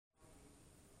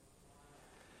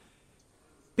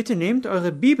Bitte nehmt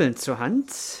eure Bibeln zur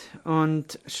Hand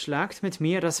und schlagt mit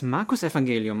mir das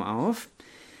Markus-Evangelium auf.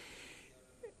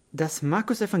 Das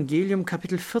Markus-Evangelium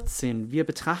Kapitel 14. Wir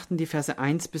betrachten die Verse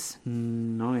 1 bis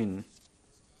 9.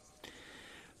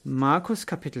 Markus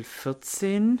Kapitel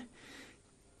 14,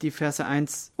 die Verse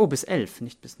 1, bis 11,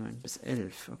 nicht bis 9, bis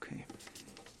 11, okay.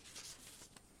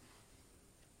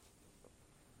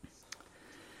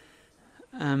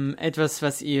 Etwas,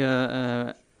 was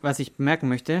ich bemerken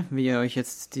möchte, wie ihr euch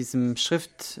jetzt diesem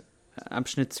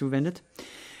Schriftabschnitt zuwendet.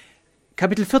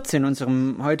 Kapitel 14,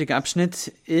 unserem heutigen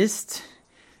Abschnitt, ist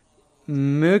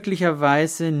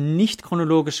möglicherweise nicht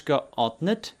chronologisch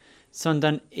geordnet,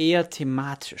 sondern eher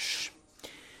thematisch.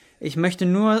 Ich möchte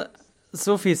nur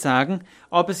so viel sagen,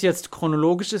 ob es jetzt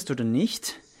chronologisch ist oder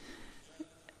nicht.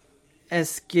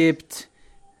 Es geht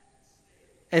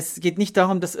nicht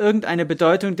darum, dass irgendeine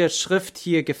Bedeutung der Schrift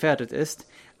hier gefährdet ist,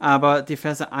 aber die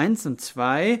Verse 1 und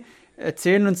 2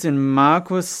 erzählen uns in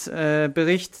Markus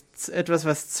Bericht etwas,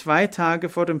 was 2 Tage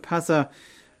vor dem Passa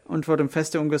und vor dem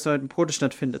Fest der ungesäuerten Brote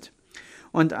stattfindet.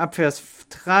 Und ab Vers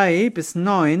 3 bis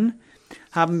 9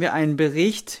 haben wir einen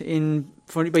Bericht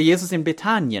über Jesus in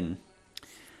Bethanien.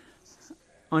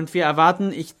 Und wir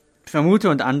erwarten, ich vermute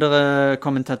und andere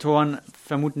Kommentatoren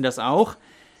vermuten das auch,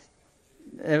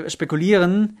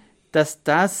 spekulieren, dass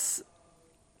das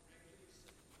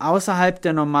außerhalb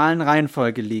der normalen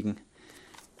Reihenfolge liegen.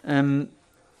 Denn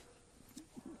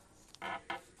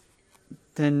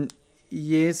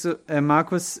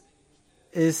Markus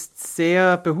ist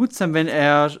sehr behutsam, wenn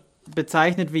er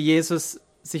bezeichnet, wie Jesus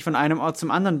sich von einem Ort zum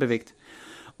anderen bewegt.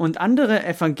 Und andere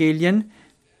Evangelien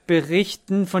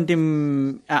berichten von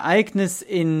dem Ereignis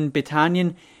in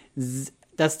Bethanien,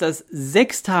 dass das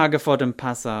 6 Tage vor dem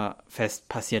Passafest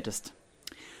passiert ist.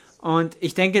 Und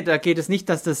ich denke, da geht es nicht,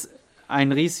 dass das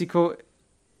ein Risiko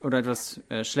oder etwas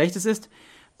Schlechtes ist,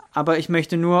 aber ich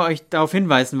möchte nur euch darauf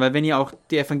hinweisen, weil wenn ihr auch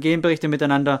die Evangelienberichte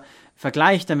miteinander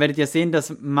vergleicht, dann werdet ihr sehen,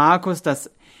 dass Markus hat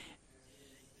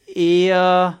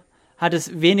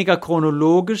es weniger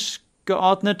chronologisch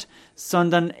geordnet,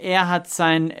 sondern er hat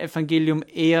sein Evangelium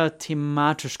eher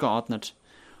thematisch geordnet,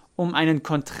 um einen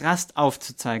Kontrast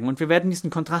aufzuzeigen. Und wir werden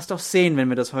diesen Kontrast auch sehen, wenn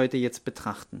wir das heute jetzt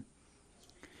betrachten.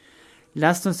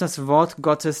 Lasst uns das Wort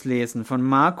Gottes lesen von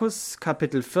Markus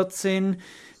Kapitel 14,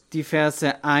 die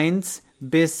Verse 1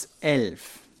 bis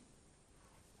 11.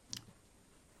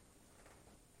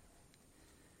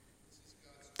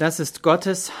 Das ist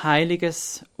Gottes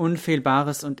heiliges,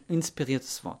 unfehlbares und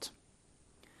inspiriertes Wort.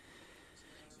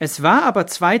 Es war aber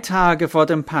 2 Tage vor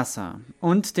dem Passa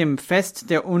und dem Fest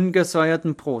der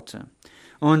ungesäuerten Brote.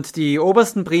 Und die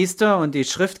obersten Priester und die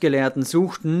Schriftgelehrten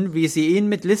suchten, wie sie ihn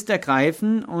mit List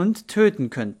ergreifen und töten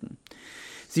könnten.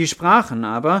 Sie sprachen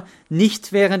aber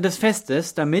nicht während des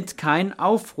Festes, damit kein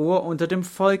Aufruhr unter dem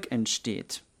Volk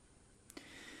entsteht.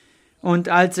 Und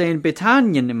als er in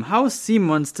Bethanien im Haus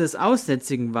Simons des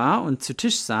Aussätzigen war und zu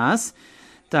Tisch saß,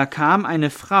 da kam eine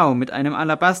Frau mit einem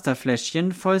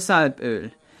Alabasterfläschchen voll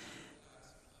Salböl,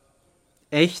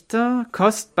 echter,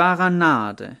 kostbarer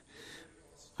Nade.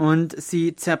 Und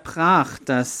sie zerbrach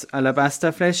das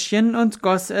Alabasterfläschchen und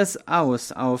goss es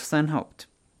aus auf sein Haupt.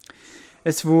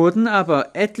 Es wurden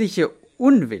aber etliche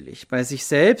unwillig bei sich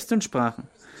selbst und sprachen: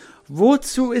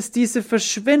 Wozu ist diese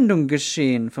Verschwendung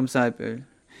geschehen vom Salböl?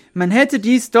 Man hätte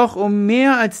dies doch um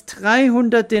mehr als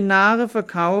 300 Denare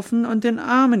verkaufen und den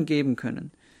Armen geben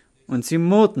können. Und sie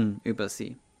murrten über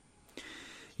sie.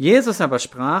 Jesus aber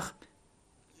sprach: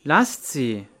 Lasst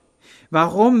sie.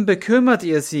 Warum bekümmert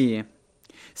ihr sie?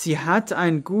 Sie hat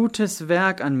ein gutes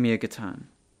Werk an mir getan.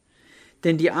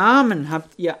 Denn die Armen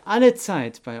habt ihr alle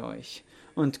Zeit bei euch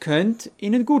und könnt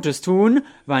ihnen Gutes tun,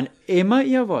 wann immer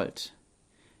ihr wollt.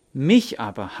 Mich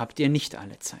aber habt ihr nicht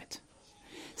alle Zeit.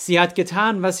 Sie hat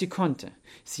getan, was sie konnte.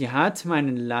 Sie hat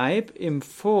meinen Leib im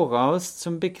Voraus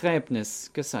zum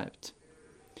Begräbnis gesalbt.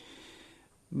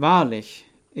 Wahrlich,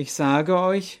 ich sage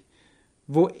euch,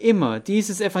 wo immer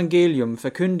dieses Evangelium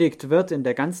verkündigt wird in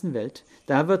der ganzen Welt,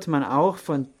 da wird man auch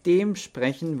von dem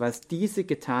sprechen, was diese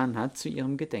getan hat, zu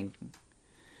ihrem Gedenken.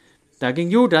 Da ging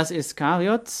Judas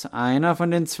Iskariot, einer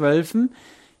von den 12,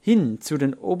 hin zu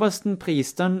den obersten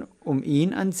Priestern, um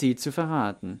ihn an sie zu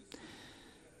verraten,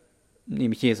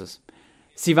 nämlich Jesus.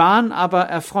 Sie waren aber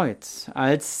erfreut,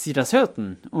 als sie das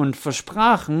hörten, und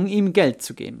versprachen, ihm Geld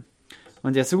zu geben.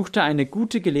 Und er suchte eine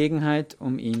gute Gelegenheit,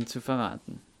 um ihn zu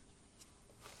verraten.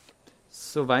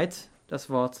 Soweit das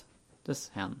Wort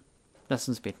des Herrn. Lasst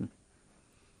uns beten.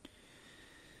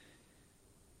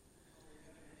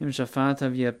 Himmlischer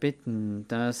Vater, wir bitten,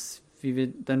 dass, wie wir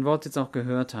dein Wort jetzt auch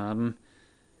gehört haben,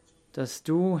 dass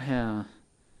du, Herr,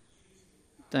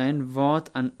 dein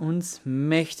Wort an uns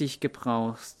mächtig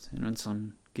gebrauchst, in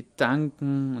unseren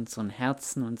Gedanken, unseren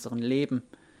Herzen, unserem Leben,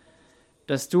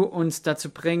 dass du uns dazu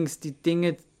bringst, die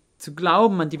Dinge zu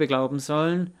glauben, an die wir glauben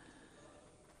sollen,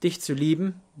 dich zu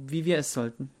lieben, wie wir es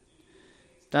sollten,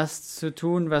 das zu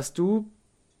tun, was du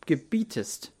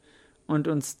gebietest und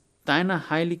uns deiner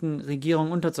heiligen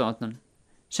Regierung unterzuordnen.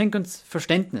 Schenk uns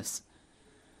Verständnis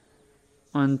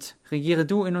und regiere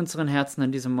du in unseren Herzen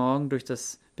an diesem Morgen durch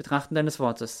das Betrachten deines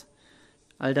Wortes.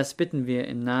 All das bitten wir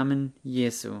im Namen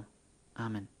Jesu.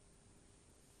 Amen.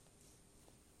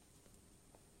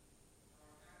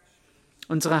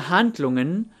 Unsere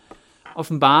Handlungen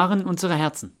offenbaren unsere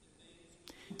Herzen.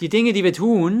 Die Dinge, die wir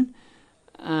tun,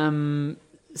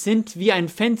 sind wie ein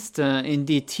Fenster in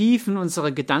die Tiefen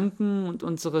unserer Gedanken und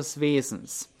unseres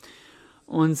Wesens.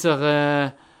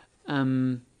 Unsere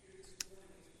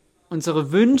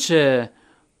Wünsche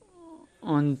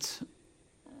und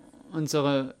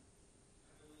unsere...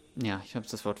 Ja, ich habe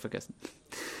das Wort vergessen.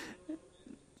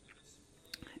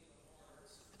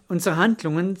 Unsere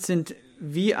Handlungen sind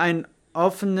wie ein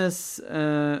offenes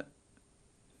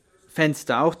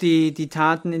Fenster, auch die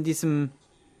Taten in diesem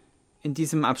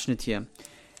Abschnitt hier.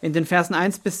 In den Versen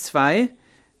 1 bis 2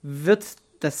 wird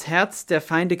das Herz der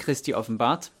Feinde Christi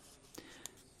offenbart.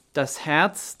 Das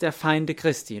Herz der Feinde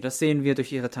Christi, das sehen wir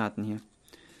durch ihre Taten hier.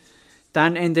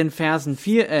 Dann in den Versen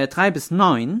 3 bis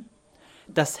 9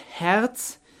 das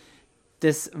Herz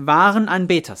des wahren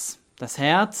Anbeters. Das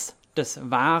Herz des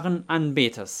wahren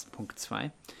Anbeters, Punkt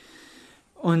 2.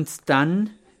 Und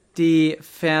dann die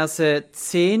Verse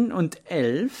 10 und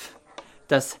 11,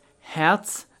 das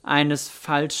Herz eines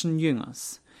falschen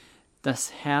Jüngers.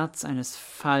 Das Herz eines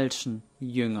falschen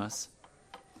Jüngers.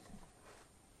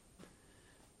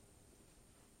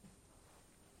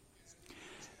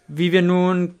 Wie wir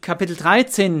nun Kapitel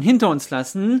 13 hinter uns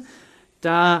lassen,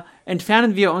 da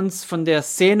entfernen wir uns von der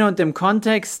Szene und dem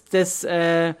Kontext des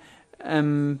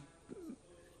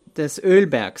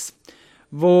Ölbergs,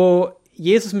 wo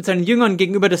Jesus mit seinen Jüngern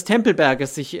gegenüber des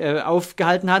Tempelberges sich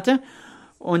aufgehalten hatte.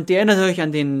 Und ihr erinnert euch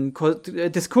an den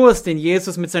Diskurs, den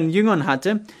Jesus mit seinen Jüngern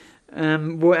hatte,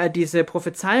 wo er diese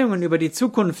Prophezeiungen über die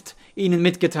Zukunft ihnen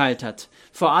mitgeteilt hat.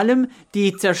 Vor allem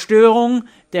die Zerstörung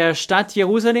der Stadt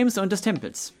Jerusalems und des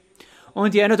Tempels.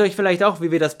 Und ihr erinnert euch vielleicht auch,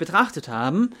 wie wir das betrachtet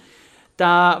haben.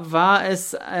 Da war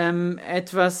es da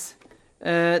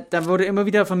wurde immer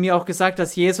wieder von mir auch gesagt,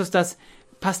 dass Jesus das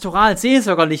pastoral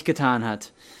seelsorgerlich getan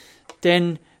hat.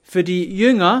 Denn für die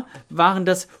Jünger waren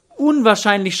das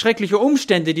unwahrscheinlich schreckliche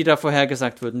Umstände, die da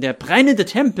vorhergesagt wurden. Der brennende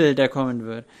Tempel, der kommen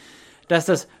wird. Dass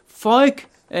das Volk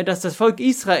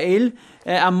Israel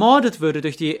ermordet würde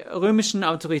durch die römischen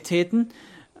Autoritäten.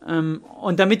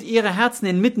 Und damit ihre Herzen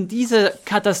inmitten dieser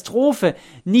Katastrophe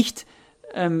nicht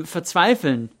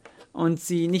verzweifeln und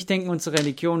sie nicht denken, unsere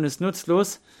Religion ist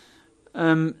nutzlos.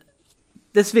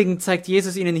 Deswegen zeigt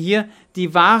Jesus ihnen hier,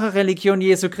 die wahre Religion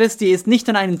Jesu Christi ist nicht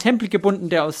an einen Tempel gebunden,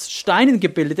 der aus Steinen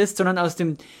gebildet ist, sondern aus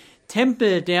dem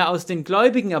Tempel, der aus den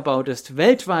Gläubigen erbaut ist,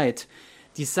 weltweit,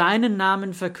 die seinen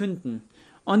Namen verkünden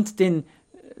und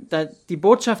die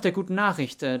Botschaft der guten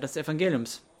Nachricht, des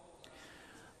Evangeliums.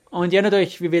 Und ihr erinnert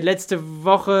euch, wie wir letzte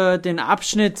Woche den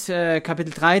Abschnitt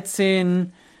Kapitel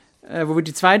 13, wo wir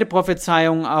die zweite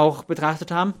Prophezeiung auch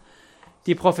betrachtet haben,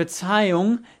 die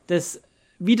Prophezeiung des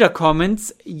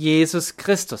Wiederkommens Jesus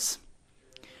Christus.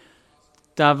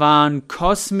 Da waren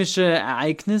kosmische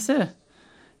Ereignisse.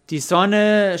 Die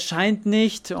Sonne scheint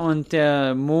nicht und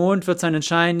der Mond wird seinen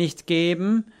Schein nicht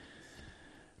geben.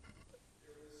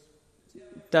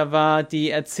 Da war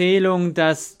die Erzählung,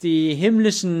 dass die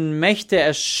himmlischen Mächte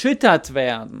erschüttert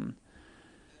werden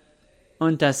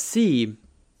und dass sie,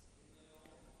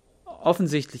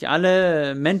 offensichtlich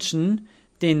alle Menschen,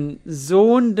 den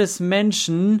Sohn des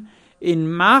Menschen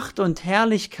in Macht und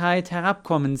Herrlichkeit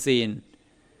herabkommen sehen.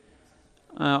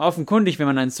 Offenkundig, wenn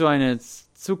man an so eine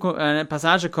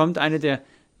Passage kommt,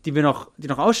 die noch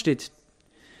aussteht,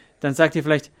 dann sagt ihr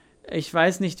vielleicht, ich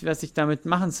weiß nicht, was ich damit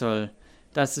machen soll.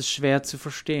 Das ist schwer zu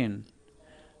verstehen.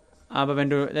 Aber wenn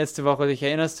du letzte Woche dich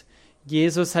erinnerst,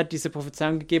 Jesus hat diese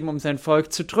Prophezeiung gegeben, um sein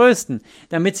Volk zu trösten,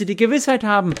 damit sie die Gewissheit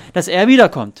haben, dass er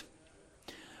wiederkommt.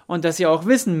 Und dass sie auch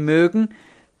wissen mögen,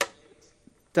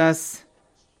 dass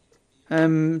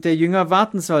der Jünger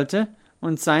warten sollte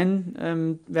und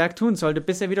sein Werk tun sollte,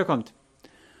 bis er wiederkommt.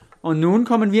 Und nun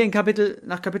kommen wir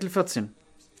nach Kapitel 14.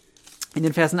 In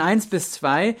den Versen 1 bis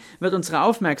 2 wird unsere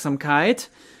Aufmerksamkeit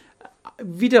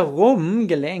wiederum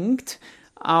gelenkt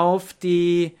auf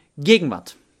die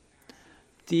Gegenwart,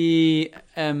 die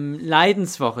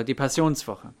Leidenswoche, die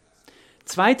Passionswoche.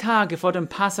 2 Tage vor dem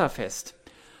Passafest.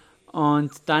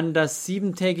 und dann das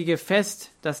 7-tägige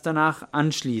Fest, das danach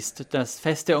anschließt, das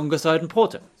Fest der ungesäuerten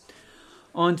Brote.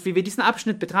 Und wie wir diesen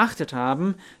Abschnitt betrachtet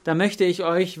haben, da möchte ich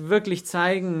euch wirklich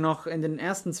zeigen, noch in den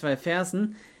ersten 2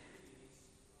 Versen,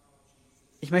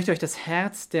 ich möchte euch das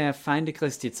Herz der Feinde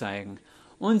Christi zeigen.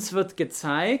 Uns wird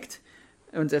gezeigt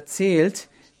und erzählt,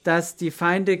 dass die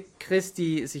Feinde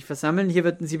Christi sich versammeln. Hier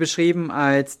werden sie beschrieben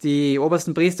als die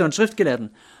obersten Priester und Schriftgelehrten.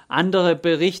 Andere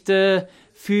Berichte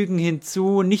fügen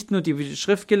hinzu, nicht nur die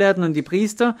Schriftgelehrten und die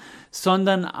Priester,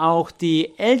 sondern auch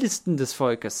die Ältesten des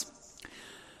Volkes.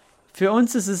 Für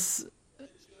uns ist es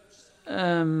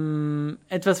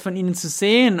etwas von ihnen zu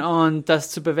sehen und das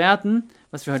zu bewerten,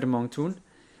 was wir heute Morgen tun,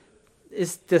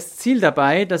 ist das Ziel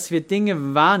dabei, dass wir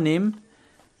Dinge wahrnehmen,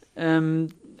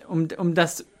 um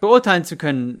das beurteilen zu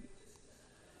können.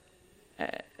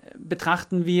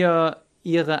 Betrachten wir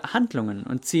ihre Handlungen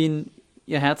und ziehen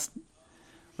ihr Herz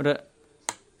oder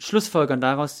schlussfolgern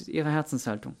daraus ihre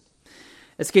Herzenshaltung.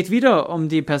 Es geht wieder um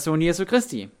die Person Jesu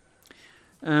Christi.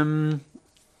 In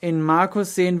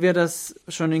Markus sehen wir das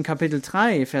schon in Kapitel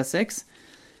 3, Vers 6,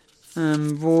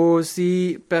 wo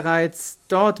sie bereits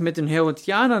dort mit den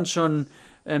Herodianern schon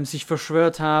sich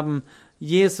verschwört haben,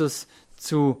 Jesus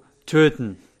zu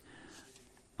töten.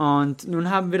 Und nun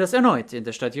haben wir das erneut in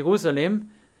der Stadt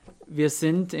Jerusalem. Wir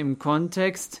sind im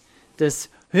Kontext des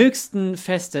höchsten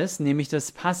Festes, nämlich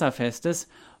des Passafestes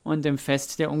und dem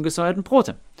Fest der ungesäuerten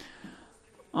Brote.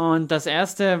 Und das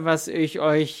Erste, was ich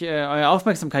euch eure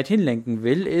Aufmerksamkeit hinlenken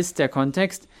will, ist der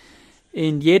Kontext.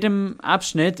 In jedem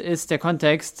Abschnitt ist der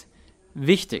Kontext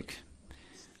wichtig.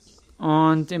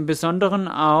 Und im Besonderen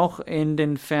auch in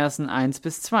den Versen 1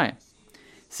 bis 2.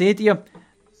 Seht ihr,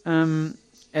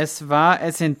 es war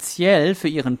essentiell für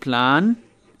ihren Plan,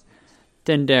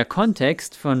 denn der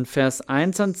Kontext von Vers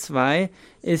 1 und 2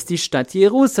 ist die Stadt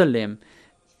Jerusalem,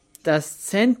 das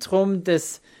Zentrum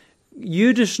des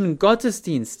jüdischen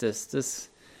Gottesdienstes.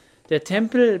 Der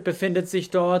Tempel befindet sich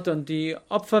dort und die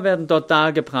Opfer werden dort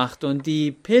dargebracht und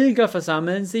die Pilger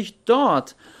versammeln sich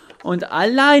dort und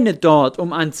alleine dort,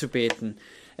 um anzubeten.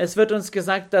 Es wird uns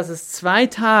gesagt, dass es 2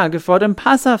 Tage vor dem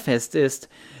Passafest ist.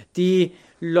 Die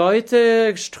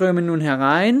Leute strömen nun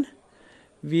herein.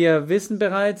 Wir wissen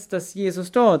bereits, dass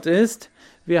Jesus dort ist.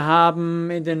 Wir haben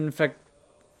in den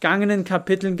vergangenen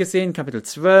Kapiteln gesehen, Kapitel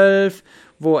 12,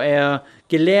 wo er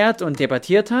gelehrt und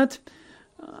debattiert hat.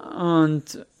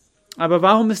 Aber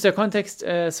warum ist der Kontext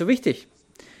so wichtig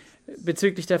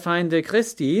bezüglich der Feinde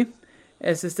Christi?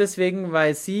 Es ist deswegen,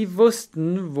 weil sie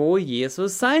wussten, wo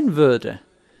Jesus sein würde.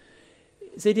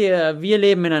 Seht ihr, wir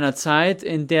leben in einer Zeit,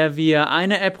 in der wir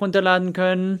eine App runterladen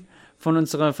können von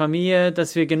unserer Familie,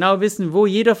 dass wir genau wissen, wo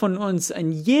jeder von uns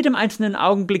in jedem einzelnen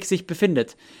Augenblick sich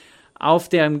befindet. Auf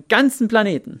dem ganzen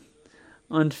Planeten.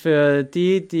 Und für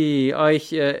die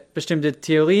euch bestimmte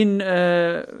Theorien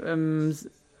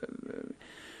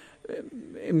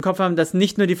im Kopf haben, dass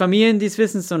nicht nur die Familien dies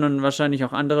wissen, sondern wahrscheinlich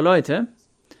auch andere Leute,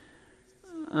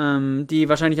 die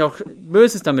wahrscheinlich auch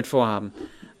Böses damit vorhaben.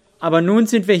 Aber nun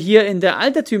sind wir hier in der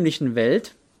altertümlichen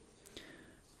Welt,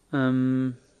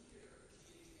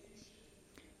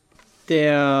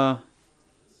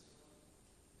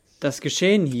 das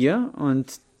Geschehen hier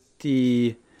und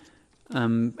die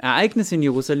Ereignisse in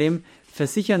Jerusalem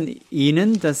versichern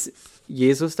ihnen, dass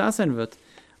Jesus da sein wird.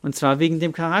 Und zwar wegen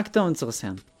dem Charakter unseres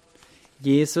Herrn.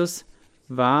 Jesus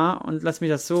war, und lass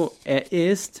mich das so, er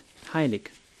ist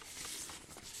heilig.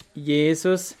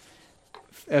 Jesus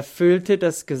erfüllte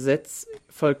das Gesetz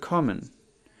vollkommen.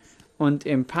 Und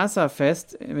im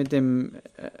Passafest mit dem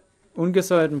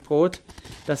ungesäuerten Brot,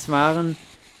 das waren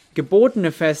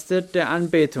gebotene Feste der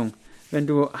Anbetung. Wenn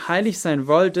du heilig sein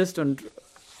wolltest und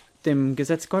dem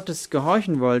Gesetz Gottes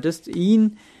gehorchen wolltest,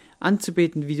 ihn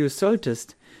anzubeten, wie du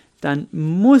solltest, dann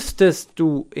musstest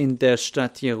du in der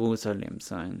Stadt Jerusalem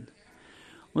sein.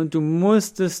 Und du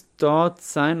musstest dort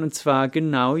sein, und zwar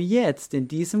genau jetzt, in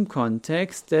diesem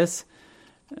Kontext des,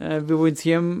 wo wir uns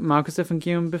hier im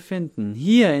Markus-Evangelium befinden.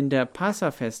 Hier in der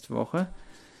Passafestwoche.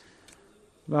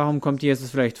 Warum kommt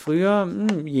Jesus vielleicht früher?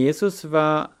 Jesus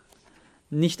war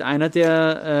nicht einer,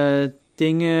 der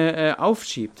Dinge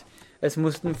aufschiebt. Es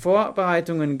mussten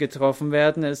Vorbereitungen getroffen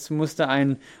werden, es musste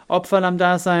ein Opferlamm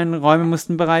da sein, Räume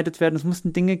mussten bereitet werden, es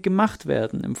mussten Dinge gemacht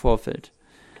werden im Vorfeld.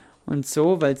 Und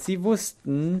so, weil sie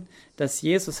wussten, dass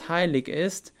Jesus heilig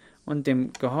ist und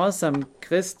dem Gehorsam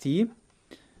Christi,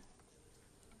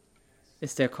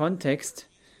 ist der Kontext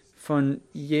von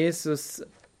Jesus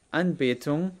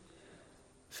Anbetung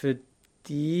für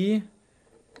die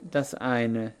das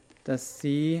eine, dass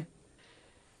sie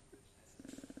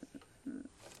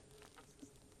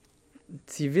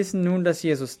wissen nun, dass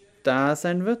Jesus da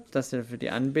sein wird, dass er für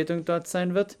die Anbetung dort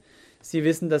sein wird. Sie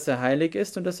wissen, dass er heilig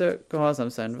ist und dass er gehorsam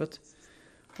sein wird.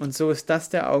 Und so ist das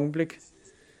der Augenblick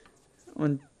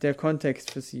und der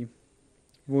Kontext für sie,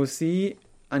 wo sie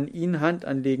an ihn Hand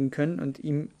anlegen können und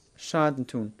ihm Schaden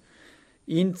tun.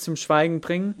 Ihn zum Schweigen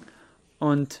bringen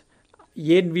und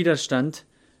jeden Widerstand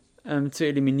zu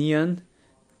eliminieren,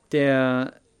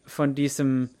 der von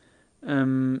diesem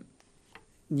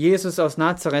Jesus aus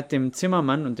Nazareth, dem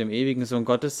Zimmermann und dem ewigen Sohn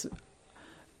Gottes,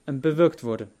 bewirkt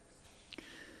wurde.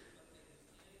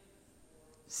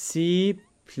 Sie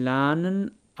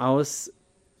planen aus,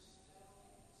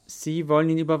 sie wollen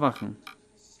ihn überwachen.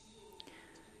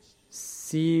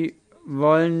 Sie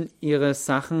wollen ihre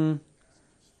Sachen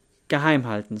geheim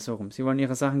halten, so rum. Sie wollen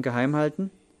ihre Sachen geheim halten.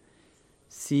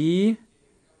 Sie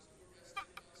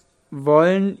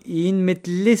wollen ihn mit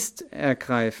List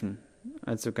ergreifen,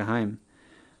 also geheim.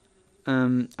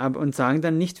 Und sagen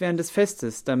dann nicht während des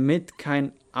Festes, damit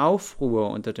kein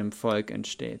Aufruhr unter dem Volk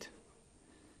entsteht.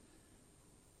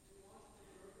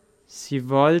 Sie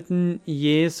wollten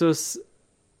Jesus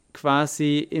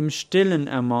quasi im Stillen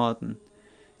ermorden.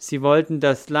 Sie wollten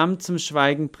das Lamm zum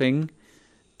Schweigen bringen,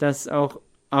 das auch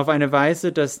auf eine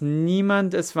Weise, dass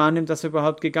niemand es wahrnimmt, dass er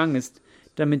überhaupt gegangen ist,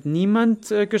 damit niemand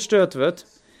gestört wird,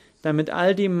 damit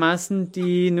all die Massen,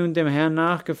 die nun dem Herrn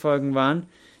nachgefolgt waren,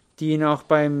 die ihn auch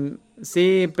beim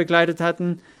See begleitet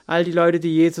hatten, all die Leute,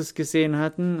 die Jesus gesehen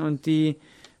hatten und die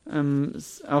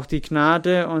auch die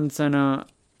Gnade und seine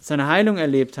Heilung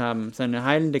erlebt haben, seine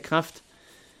heilende Kraft,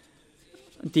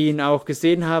 die ihn auch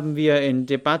gesehen haben, wie er in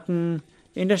Debatten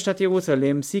in der Stadt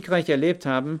Jerusalem siegreich erlebt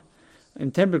haben,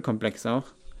 im Tempelkomplex auch,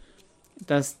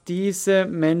 dass diese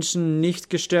Menschen nicht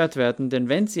gestört werden, denn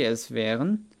wenn sie es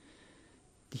wären,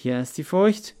 hier ist die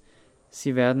Furcht,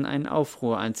 sie werden einen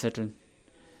Aufruhr anzetteln.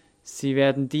 Sie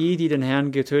werden die den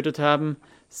Herrn getötet haben,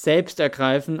 selbst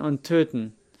ergreifen und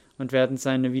töten und werden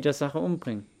seine Widersacher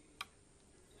umbringen.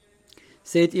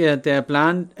 Seht ihr, der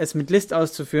Plan, es mit List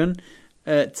auszuführen,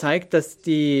 zeigt, dass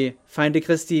die Feinde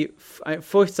Christi ein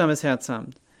furchtsames Herz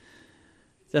haben.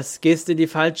 Das geht in die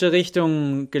falsche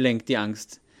Richtung gelenkt, die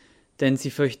Angst. Denn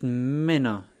sie fürchten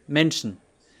Menschen.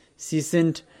 Sie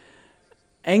sind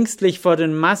ängstlich vor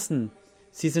den Massen.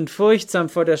 Sie sind furchtsam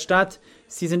vor der Stadt.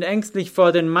 Sie sind ängstlich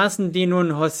vor den Massen, die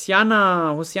nun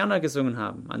Hosianna, Hosianna gesungen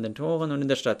haben, an den Toren und in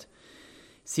der Stadt.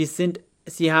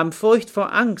 Sie haben Furcht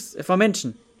vor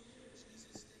Menschen.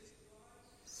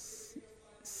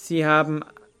 Sie haben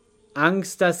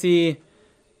Angst, dass sie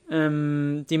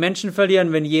die Menschen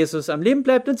verlieren, wenn Jesus am Leben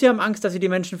bleibt, und sie haben Angst, dass sie die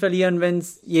Menschen verlieren, wenn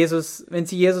sie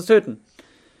Jesus töten.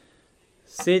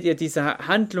 Seht ihr, diese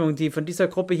Handlung, die von dieser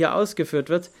Gruppe hier ausgeführt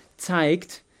wird,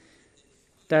 zeigt,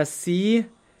 dass sie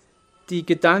die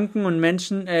Gedanken und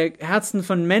Herzen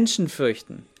von Menschen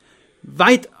fürchten.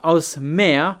 Weitaus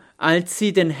mehr, als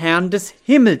sie den Herrn des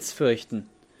Himmels fürchten.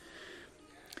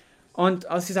 Und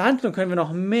aus dieser Handlung können wir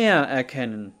noch mehr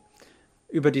erkennen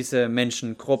über diese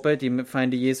Menschengruppe, die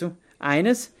Feinde Jesu.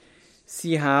 Eines,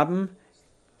 sie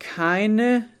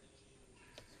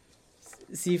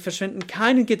verschwenden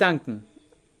keinen Gedanken.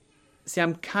 Sie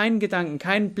haben keinen Gedanken,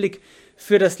 keinen Blick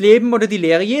für das Leben oder die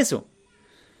Lehre Jesu.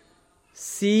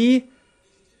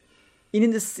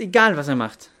 Ihnen ist egal, was er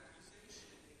macht.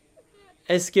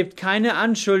 Es gibt keine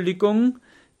Anschuldigung,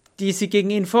 die sie gegen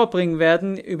ihn vorbringen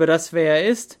werden, über das, wer er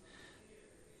ist,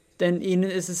 denn ihnen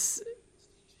ist es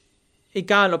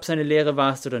egal, ob seine Lehre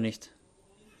wahr ist oder nicht.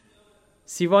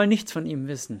 Sie wollen nichts von ihm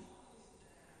wissen.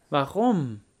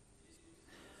 Warum?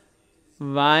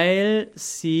 Weil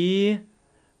sie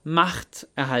Macht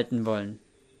erhalten wollen.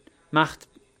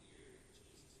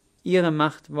 Ihre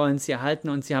Macht wollen sie erhalten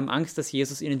und sie haben Angst, dass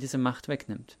Jesus ihnen diese Macht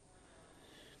wegnimmt.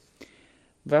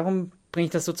 Warum bringe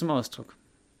ich das so zum Ausdruck?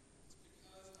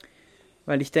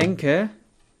 Weil ich denke,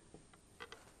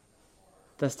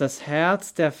 dass das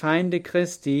Herz der Feinde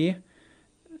Christi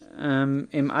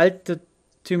im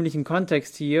altertümlichen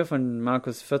Kontext hier von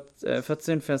Markus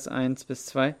 14, Vers 1 bis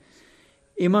 2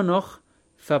 immer noch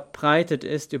verbreitet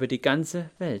ist über die ganze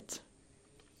Welt.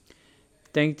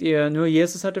 Denkt ihr, nur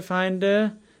Jesus hatte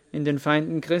Feinde in den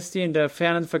Feinden Christi in der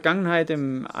fernen Vergangenheit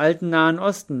im alten Nahen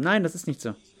Osten? Nein, das ist nicht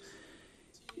so.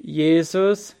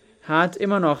 Jesus hat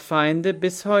immer noch Feinde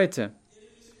bis heute.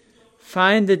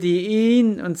 Feinde, die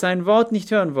ihn und sein Wort nicht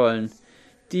hören wollen,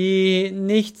 die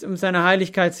nicht um seine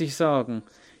Heiligkeit sich sorgen,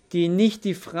 die nicht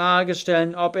die Frage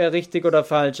stellen, ob er richtig oder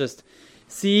falsch ist.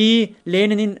 Sie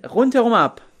lehnen ihn rundherum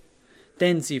ab,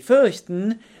 denn sie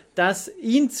fürchten, dass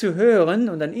ihn zu hören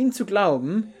und an ihn zu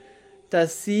glauben,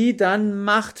 dass sie dann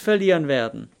Macht verlieren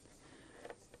werden,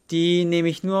 die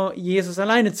nämlich nur Jesus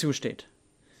alleine zusteht.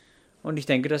 Und ich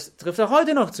denke, das trifft auch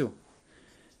heute noch zu.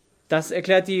 Das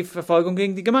erklärt die Verfolgung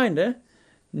gegen die Gemeinde,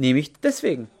 Nämlich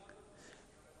deswegen.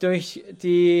 Durch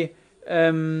die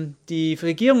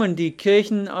Regierungen, die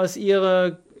Kirchen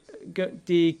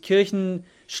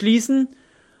schließen,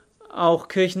 auch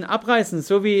Kirchen abreißen,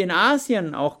 so wie in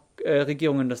Asien auch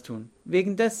Regierungen das tun.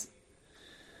 Wegen des.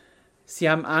 Sie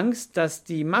haben Angst, dass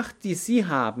die Macht, die sie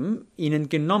haben, ihnen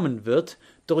genommen wird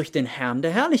durch den Herrn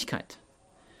der Herrlichkeit.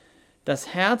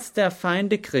 Das Herz der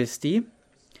Feinde Christi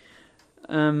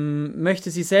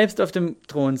möchte sie selbst auf dem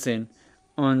Thron sehen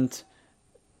und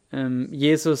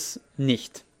Jesus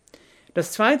nicht.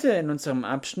 Das zweite in unserem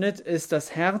Abschnitt ist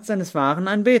das Herz eines wahren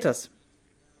Anbeters.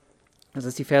 Das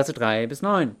ist die Verse 3 bis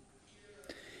 9.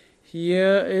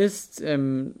 Hier ist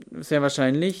sehr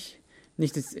wahrscheinlich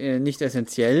nicht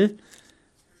essentiell,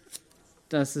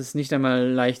 das ist nicht einmal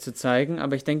leicht zu zeigen,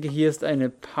 aber ich denke, hier ist eine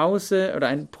Pause oder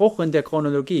ein Bruch in der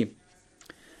Chronologie.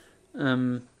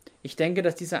 Ich denke,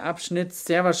 dass dieser Abschnitt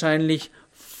sehr wahrscheinlich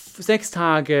 6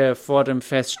 Tage vor dem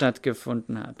Fest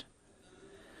stattgefunden hat.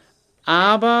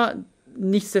 Aber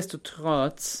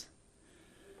nichtsdestotrotz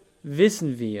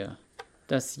wissen wir,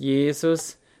 dass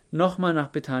Jesus nochmal nach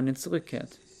Bethanien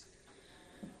zurückkehrt.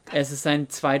 Es ist sein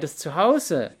zweites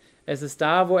Zuhause. Es ist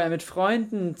da, wo er mit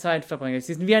Freunden Zeit verbringt.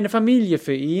 Sie sind wie eine Familie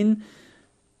für ihn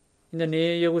in der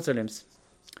Nähe Jerusalems.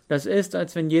 Das ist,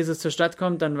 als wenn Jesus zur Stadt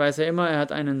kommt, dann weiß er immer, er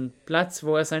hat einen Platz,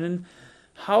 wo er seinen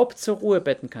Haupt zur Ruhe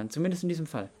betten kann. Zumindest in diesem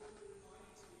Fall.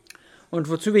 Und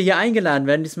wozu wir hier eingeladen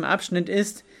werden in diesem Abschnitt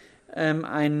ist,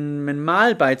 einem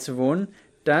Mahl beizuwohnen,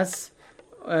 das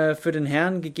für den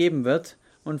Herrn gegeben wird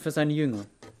und für seine Jünger.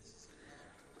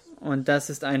 Und das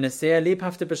ist eine sehr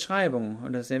lebhafte Beschreibung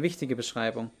oder sehr wichtige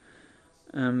Beschreibung.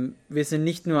 Wir sind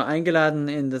nicht nur eingeladen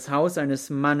in das Haus eines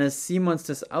Mannes Simons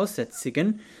des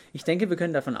Aussätzigen. Ich denke, wir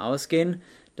können davon ausgehen,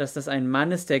 dass das ein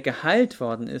Mann ist, der geheilt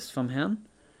worden ist vom Herrn.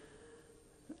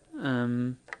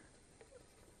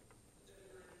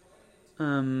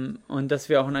 Und dass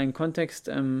wir auch in einen Kontext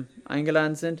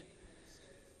eingeladen sind,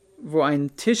 wo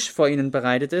ein Tisch vor ihnen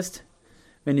bereitet ist.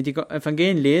 Wenn ihr die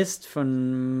Evangelien lest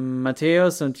von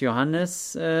Matthäus und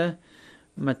Johannes,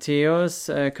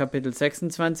 Matthäus Kapitel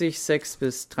 26, 6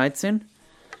 bis 13,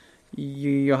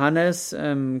 Johannes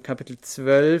Kapitel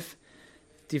 12,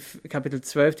 die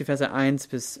Verse 1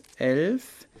 bis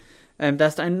 11, da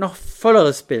ist ein noch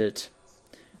volleres Bild.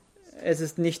 Es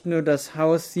ist nicht nur das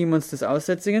Haus Simons des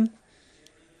Aussätzigen,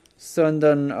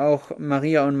 sondern auch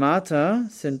Maria und Martha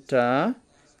sind da,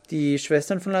 die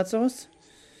Schwestern von Lazarus,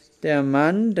 der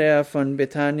Mann, der von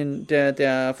Bethanien,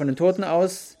 der von den Toten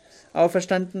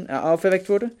auferweckt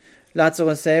wurde.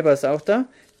 Lazarus selber ist auch da.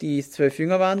 Die 12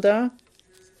 Jünger waren da.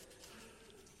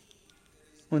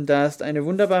 Und da ist eine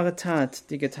wunderbare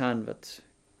Tat, die getan wird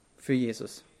für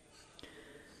Jesus.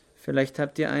 Vielleicht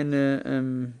habt ihr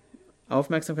eine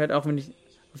Aufmerksamkeit, auch wenn ich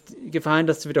auf die Gefahr hin,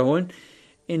 das zu wiederholen.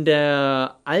 In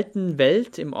der alten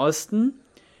Welt im Osten,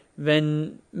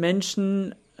 wenn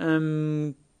Menschen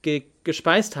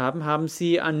gespeist haben, haben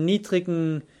sie an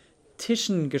niedrigen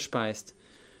Tischen gespeist.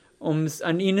 Um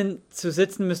an ihnen zu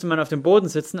sitzen, müsste man auf dem Boden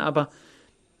sitzen, aber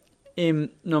im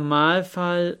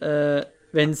Normalfall,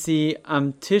 wenn sie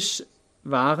am Tisch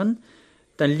waren,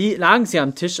 dann lagen sie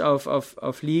am Tisch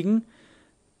auf Liegen.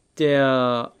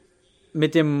 Die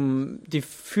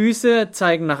Füße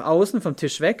zeigen nach außen vom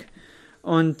Tisch weg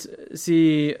und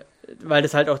weil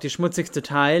das halt auch die schmutzigste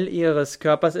Teil ihres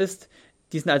Körpers ist,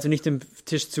 die sind also nicht dem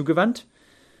Tisch zugewandt.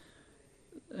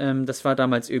 Das war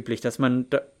damals üblich, dass man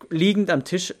liegend am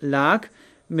Tisch lag,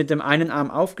 mit dem einen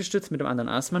Arm aufgestützt, mit dem anderen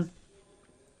aß man.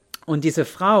 Und diese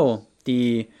Frau,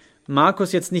 die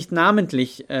Markus jetzt nicht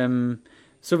namentlich,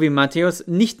 so wie Matthäus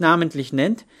nicht namentlich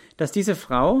nennt, dass diese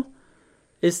Frau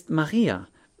ist Maria,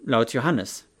 laut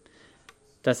Johannes.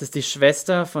 Das ist die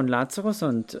Schwester von Lazarus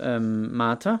und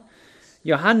Martha.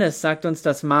 Johannes sagt uns,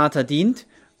 dass Martha dient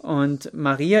und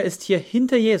Maria ist hier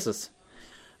hinter Jesus.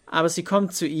 Aber sie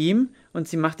kommt zu ihm und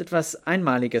sie macht etwas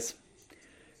Einmaliges.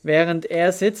 Während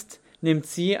er sitzt, nimmt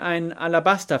sie ein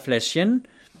Alabasterfläschchen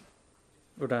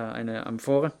oder eine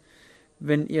Amphore.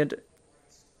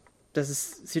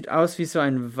 Sieht aus wie so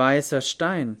ein weißer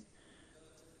Stein.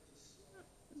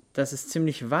 Das ist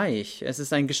ziemlich weich. Es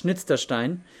ist ein geschnitzter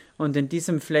Stein. Und in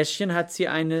diesem Fläschchen hat sie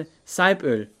eine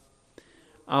Salböl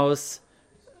aus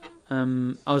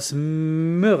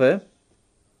Myrrhe,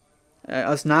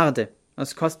 aus Narde,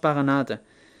 aus kostbarer Narde.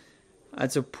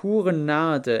 Also pure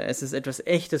Narde. Es ist etwas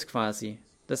Echtes quasi.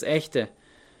 Das Echte,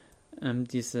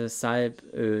 dieses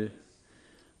Salböl.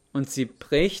 Und sie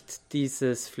bricht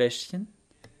dieses Fläschchen.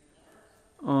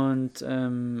 Und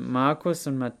Markus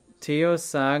und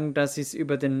Matthäus sagen, dass sie es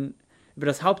über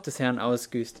das Haupt des Herrn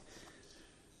ausgießt.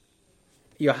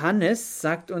 Johannes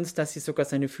sagt uns, dass sie sogar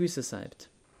seine Füße salbt.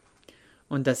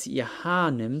 und dass sie ihr Haar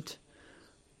nimmt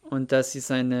und dass sie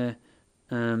seine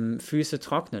Füße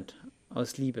trocknet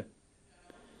aus Liebe.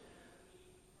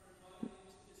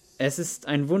 Es ist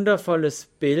ein wundervolles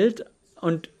Bild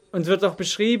und uns wird auch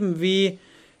beschrieben, wie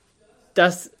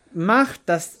das macht,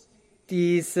 dass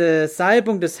diese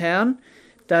Salbung des Herrn,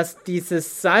 dass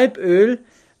dieses Salböl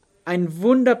ein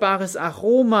wunderbares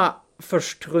Aroma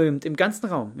verströmt im ganzen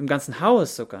Raum, im ganzen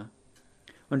Haus sogar.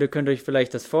 Und ihr könnt euch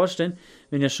vielleicht das vorstellen,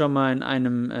 wenn ihr schon mal in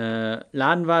einem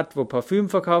Laden wart, wo Parfüm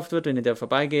verkauft wird, wenn ihr da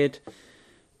vorbeigeht,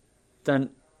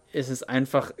 dann ist es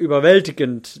einfach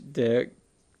überwältigend, der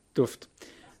Duft.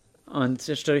 Und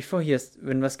jetzt stellt euch vor, hier ist,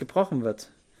 wenn was gebrochen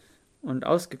wird und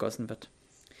ausgegossen wird.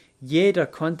 Jeder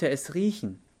konnte es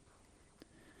riechen.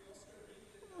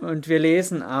 Und wir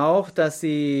lesen auch,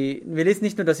 wir lesen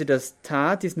nicht nur, dass sie das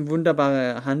tat, diese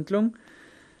wunderbare Handlung,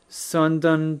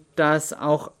 sondern dass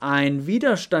auch ein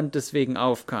Widerstand deswegen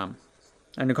aufkam.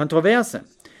 Eine Kontroverse.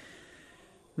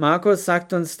 Markus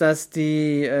sagt uns, dass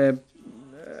sie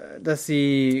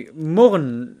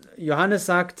murren. Johannes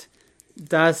sagt,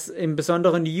 dass im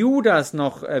Besonderen Judas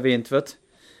noch erwähnt wird.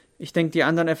 Ich denke, die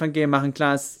anderen Evangelien machen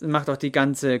klar, es macht auch die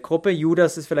ganze Gruppe.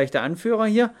 Judas ist vielleicht der Anführer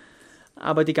hier,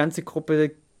 aber die ganze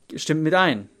Gruppe stimmt mit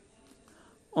ein.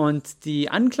 Und die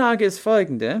Anklage ist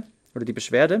folgende, oder die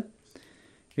Beschwerde.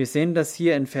 Wir sehen das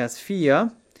hier in Vers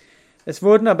 4. Es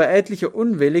wurden aber etliche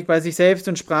unwillig bei sich selbst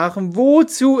und sprachen,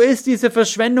 wozu ist diese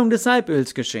Verschwendung des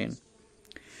Salböls geschehen?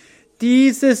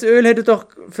 Dieses Öl hätte doch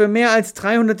für mehr als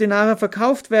 300 Denare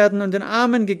verkauft werden und den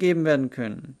Armen gegeben werden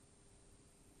können.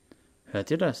 Hört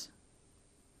ihr das?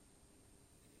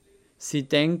 Sie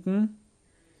denken,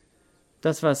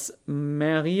 das, was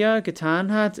Maria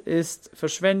getan hat, ist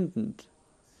verschwendend.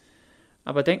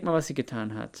 Aber denkt mal, was sie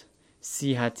getan hat.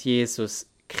 Sie hat Jesus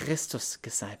Christus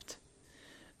gesalbt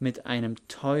mit einem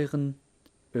teuren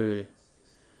Öl.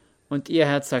 Und ihr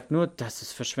Herz sagt nur, das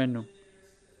ist Verschwendung.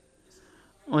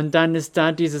 Und dann ist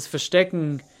da dieses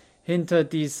Verstecken hinter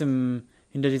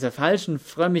dieser falschen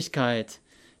Frömmigkeit,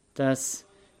 das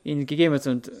ihnen gegeben wird.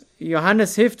 Und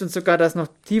Johannes hilft uns sogar, das noch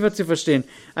tiefer zu verstehen.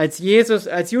 Als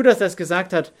Judas das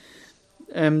gesagt hat,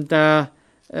 da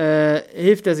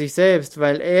hilft er sich selbst,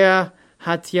 weil er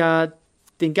hat ja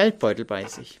den Geldbeutel bei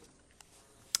sich.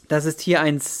 Das ist hier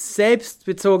ein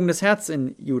selbstbezogenes Herz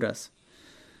in Judas.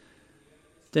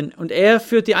 Und er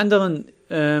führt die anderen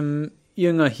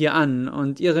Jünger hier an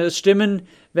und ihre Stimmen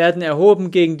werden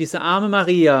erhoben gegen diese arme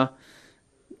Maria,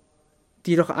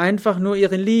 die doch einfach nur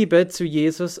ihre Liebe zu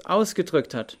Jesus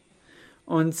ausgedrückt hat.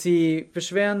 Und sie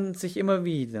beschweren sich immer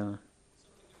wieder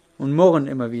und murren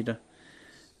immer wieder.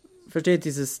 Versteht,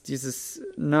 dieses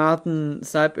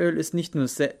Nardensalböl ist nicht nur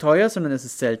teuer, sondern es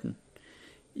ist selten.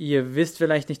 Ihr wisst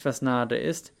vielleicht nicht, was Narde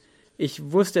ist.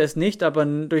 Ich wusste es nicht, aber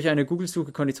durch eine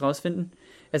Google-Suche konnte ich es rausfinden.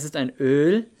 Es ist ein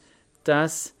Öl,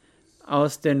 das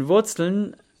aus den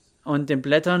Wurzeln und den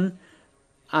Blättern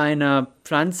einer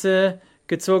Pflanze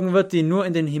gezogen wird, die nur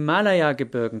in den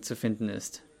Himalaya-Gebirgen zu finden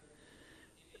ist.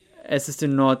 Es ist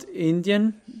in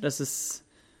Nordindien, das ist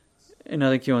in der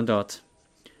Region dort.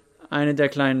 Einige der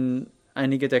kleinen,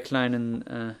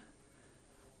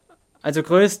 also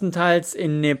größtenteils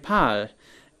in Nepal.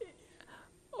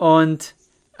 Und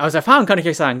aus Erfahrung kann ich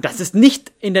euch sagen, das ist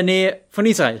nicht in der Nähe von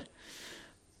Israel.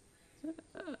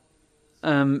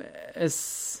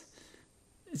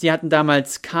 Sie hatten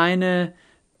damals keine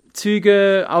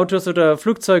Züge, Autos oder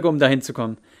Flugzeuge, um dahin zu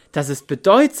kommen. Das ist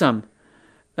bedeutsam.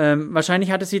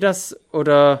 Wahrscheinlich hatte sie das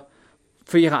oder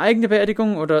für ihre eigene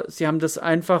Beerdigung oder sie haben das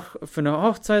einfach für eine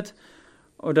Hochzeit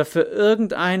oder für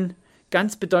irgendein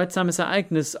ganz bedeutsames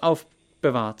Ereignis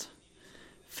aufbewahrt.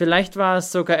 Vielleicht war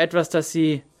es sogar etwas, das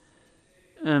sie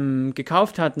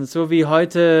gekauft hatten, so wie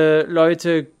heute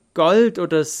Leute Gold-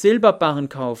 oder Silberbarren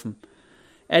kaufen.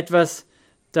 Etwas,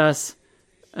 das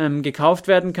gekauft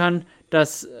werden kann,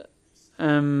 dass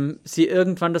sie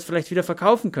irgendwann das vielleicht wieder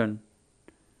verkaufen können.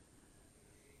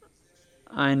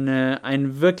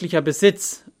 Ein wirklicher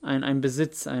Besitz, ein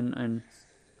Besitz,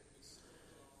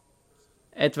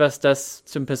 etwas, das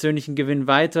zum persönlichen Gewinn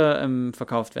weiter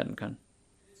verkauft werden kann.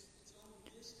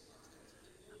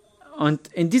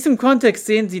 Und in diesem Kontext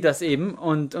sehen sie das eben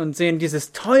und sehen,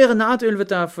 dieses teure Nahdöl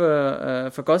wird da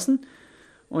vergossen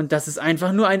und das ist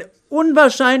einfach nur eine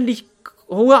unwahrscheinlich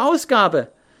hohe Ausgabe.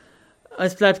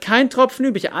 Es bleibt kein Tropfen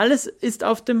übrig, alles ist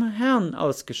auf dem Herrn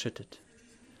ausgeschüttet.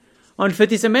 Und für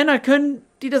diese Männer können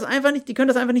das einfach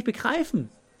nicht begreifen.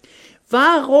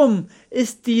 Warum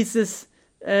ist dieses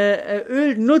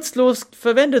Öl nutzlos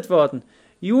verwendet worden?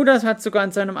 Judas hat sogar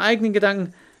in seinem eigenen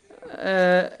Gedanken,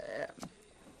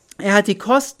 er hat die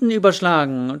Kosten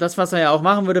überschlagen. Und das, was er ja auch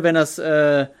machen würde, wenn er es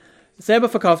selber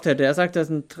verkauft hätte. Er sagt, das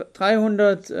sind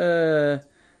 300, für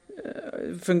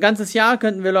ein ganzes Jahr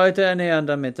könnten wir Leute ernähren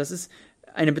damit. Das ist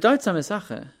eine bedeutsame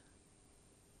Sache.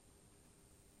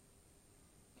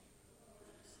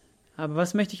 Aber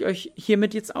was möchte ich euch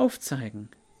hiermit jetzt aufzeigen?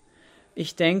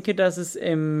 Ich denke, dass es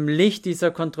im Licht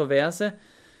dieser Kontroverse,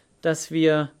 dass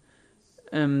wir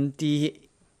die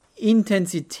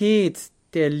Intensität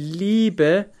der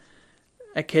Liebe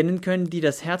erkennen können, die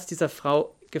das Herz dieser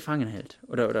Frau gefangen hält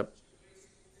oder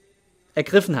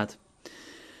ergriffen hat.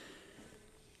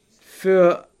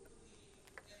 Für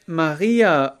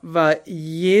Maria war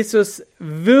Jesus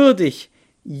würdig,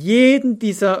 jeden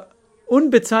dieser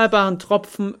unbezahlbaren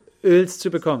Tropfen Öls zu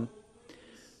bekommen.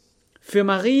 Für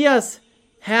Marias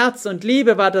Herz und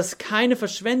Liebe war das keine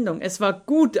Verschwendung. Es war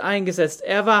gut eingesetzt.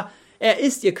 Er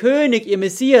ist ihr König, ihr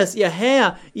Messias, ihr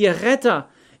Herr, ihr Retter,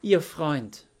 ihr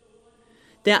Freund.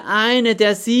 Der eine,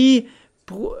 der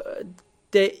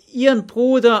ihren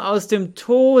Bruder aus dem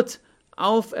Tod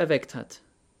auferweckt hat.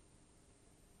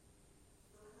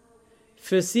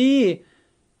 Für sie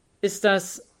ist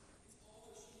das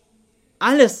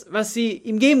alles, was sie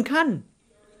ihm geben kann.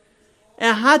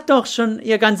 Er hat doch schon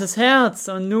ihr ganzes Herz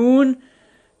und nun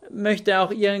möchte er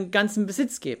auch ihren ganzen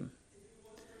Besitz geben.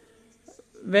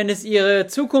 Wenn es ihre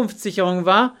Zukunftssicherung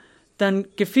war, dann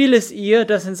gefiel es ihr,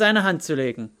 das in seine Hand zu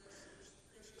legen,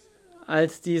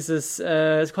 als dieses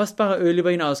kostbare Öl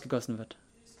über ihn ausgegossen wird.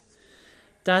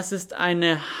 Das ist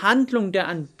eine Handlung der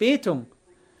Anbetung,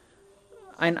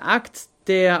 ein Akt,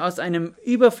 der aus einem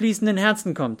überfließenden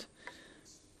Herzen kommt,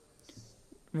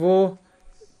 wo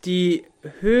die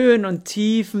Höhen und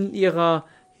Tiefen ihrer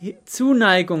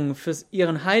Zuneigung für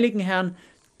ihren heiligen Herrn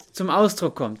zum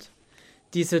Ausdruck kommt.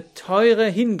 Diese teure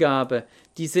Hingabe,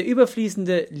 diese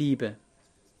überfließende Liebe,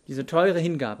 diese teure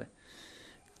Hingabe.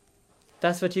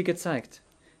 Das wird hier gezeigt.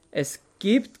 Es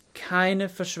gibt keine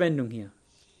Verschwendung hier.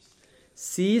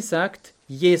 Sie sagt,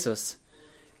 Jesus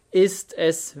ist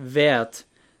es wert,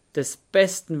 des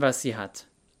Besten, was sie hat.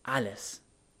 Alles.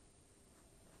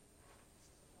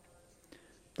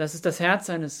 Das ist das Herz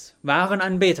eines wahren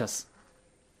Anbeters.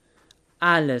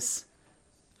 Alles,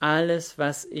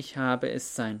 was ich habe,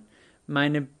 ist sein.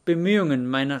 Meine Bemühungen,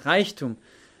 mein Reichtum,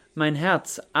 mein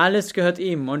Herz, alles gehört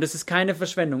ihm und es ist keine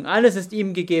Verschwendung. Alles ist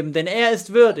ihm gegeben, denn er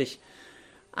ist würdig.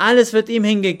 Alles wird ihm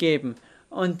hingegeben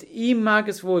und ihm mag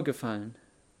es wohlgefallen.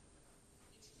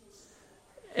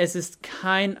 Es ist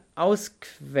kein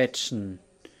Ausquetschen.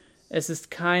 Es ist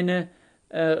keine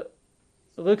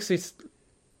Rücksicht.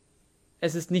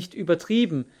 Es ist nicht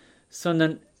übertrieben,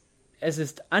 sondern es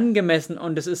ist angemessen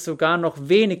und es ist sogar noch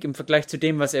wenig im Vergleich zu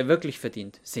dem, was er wirklich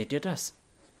verdient. Seht ihr das?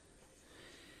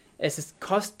 Es ist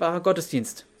kostbarer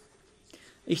Gottesdienst.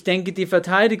 Ich denke, die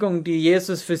Verteidigung, die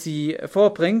Jesus für sie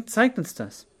vorbringt, zeigt uns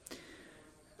das.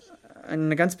 In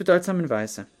einer ganz bedeutsamen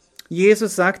Weise.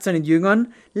 Jesus sagt seinen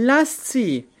Jüngern, lasst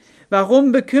sie.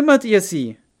 Warum bekümmert ihr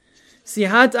sie?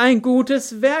 Sie hat ein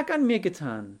gutes Werk an mir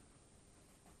getan.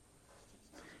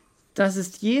 Das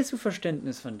ist Jesu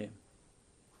Verständnis von dem.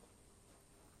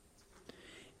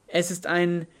 Es ist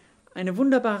eine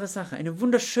wunderbare Sache, eine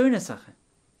wunderschöne Sache.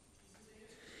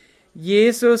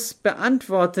 Jesus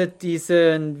beantwortet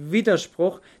diesen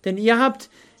Widerspruch, denn ihr habt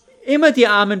immer die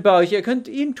Armen bei euch. Ihr könnt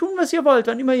ihnen tun, was ihr wollt,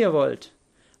 wann immer ihr wollt.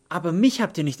 Aber mich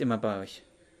habt ihr nicht immer bei euch.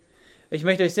 Ich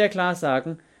möchte euch sehr klar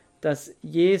sagen, dass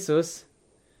Jesus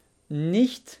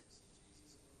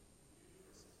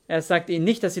er sagt ihnen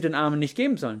nicht, dass sie den Armen nicht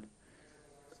geben sollen.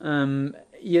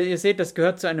 Ihr seht, das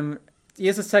gehört zu einem,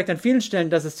 Jesus zeigt an vielen Stellen,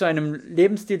 dass es zu einem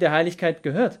Lebensstil der Heiligkeit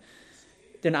gehört,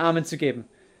 den Armen zu geben.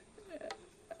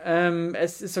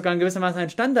 Es ist sogar in gewissermaßen ein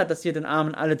Standard, dass ihr den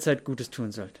Armen alle Zeit Gutes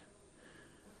tun sollt.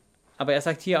 Aber er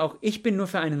sagt hier auch, ich bin nur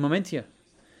für einen Moment hier.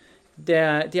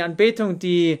 Die Anbetung,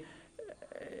 die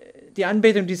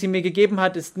sie mir gegeben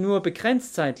hat, ist nur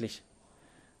begrenzt zeitlich.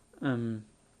 Und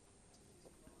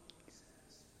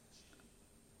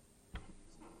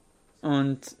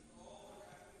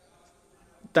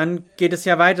dann geht es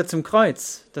ja weiter zum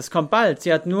Kreuz. Das kommt bald.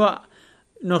 Sie hat nur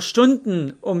noch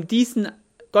Stunden, um diesen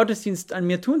Gottesdienst an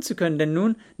mir tun zu können, denn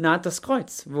nun naht das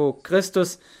Kreuz, wo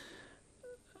Christus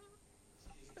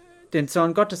den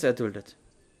Zorn Gottes erduldet.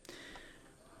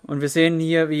 Und wir sehen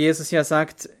hier, wie Jesus ja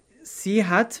sagt, sie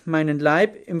hat meinen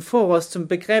Leib im Voraus zum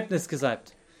Begräbnis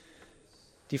gesalbt.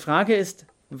 Die Frage ist,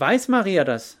 weiß Maria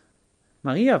das?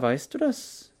 Maria, weißt du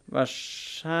das?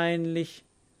 Wahrscheinlich.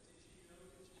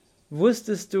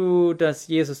 Wusstest du, dass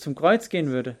Jesus zum Kreuz gehen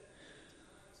würde?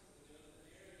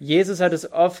 Jesus hat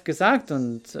es oft gesagt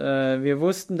und wir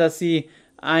wussten, dass sie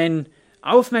ein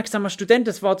aufmerksamer Student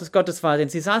des Wortes Gottes war, denn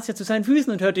sie saß ja zu seinen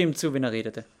Füßen und hörte ihm zu, wenn er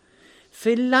redete.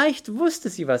 Vielleicht wusste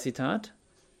sie, was sie tat,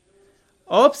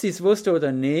 Ob sie es wusste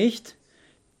oder nicht,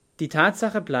 die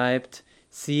Tatsache bleibt,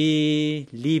 sie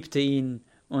liebte ihn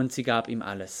und sie gab ihm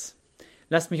alles.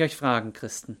 Lasst mich euch fragen,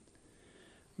 Christen.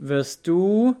 Wirst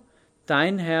du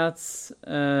dein Herz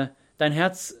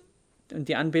und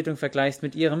die Anbetung vergleichst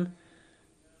mit ihrem?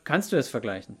 Kannst du es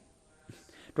vergleichen?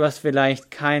 Du hast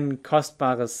vielleicht kein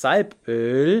kostbares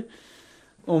Salböl,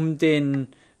 um den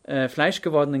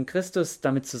fleischgewordenen Christus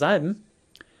damit zu salben.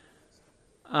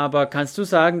 Aber kannst du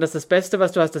sagen, dass das Beste,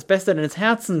 was du hast, das Beste deines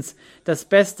Herzens, das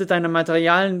Beste deiner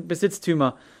materialen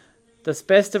Besitztümer, das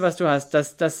Beste, was du hast,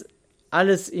 dass das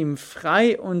alles ihm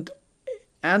frei und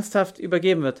ernsthaft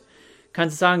übergeben wird?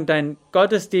 Kannst du sagen, dein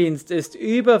Gottesdienst ist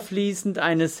überfließend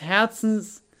eines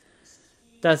Herzens,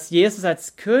 das Jesus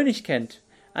als König kennt,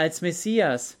 als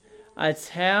Messias,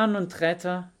 als Herrn und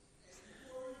Retter,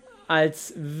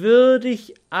 als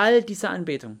würdig all dieser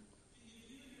Anbetung?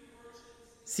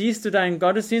 Siehst du deinen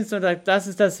Gottesdienst und sagst, das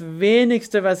ist das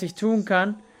Wenigste, was ich tun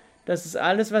kann, das ist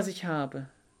alles, was ich habe?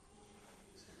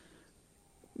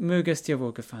 Möge es dir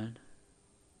wohlgefallen.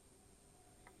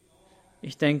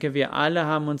 Ich denke, wir alle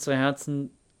haben unsere Herzen,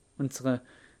 unsere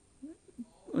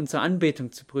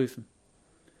Anbetung zu prüfen.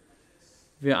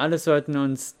 Wir alle sollten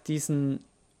uns diesen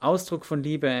Ausdruck von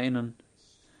Liebe erinnern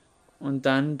und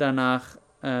dann danach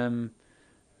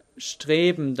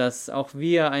streben, dass auch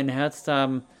wir ein Herz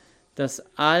haben, dass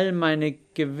all meine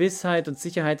Gewissheit und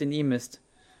Sicherheit in ihm ist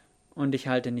und ich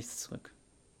halte nichts zurück.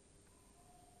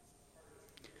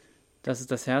 Das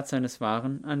ist das Herz eines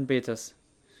wahren Anbeters.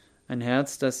 Ein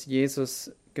Herz, das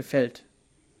Jesus gefällt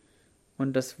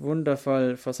und das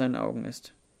wundervoll vor seinen Augen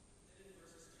ist.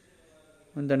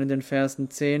 Und dann in den Versen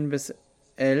 10 bis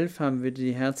 11 haben wir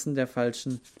die Herzen des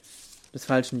falschen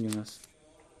Jüngers.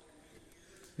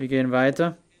 Wir gehen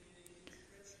weiter.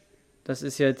 Das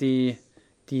ist ja die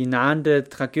nahende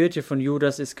Tragödie von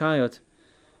Judas Iskariot.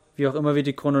 Wie auch immer wir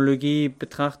die Chronologie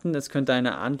betrachten, es könnte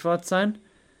eine Antwort sein.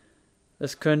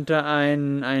 Es könnte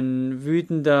ein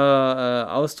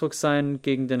wütender Ausdruck sein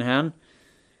gegen den Herrn.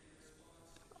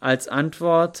 Als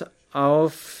Antwort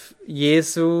auf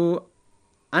Jesu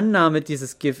Annahme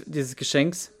dieses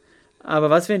Geschenks. Aber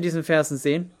was wir in diesen Versen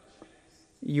sehen,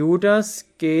 Judas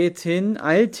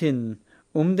eilt hin,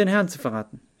 um den Herrn zu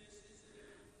verraten.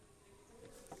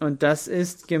 Und das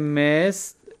ist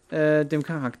gemäß dem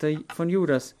Charakter von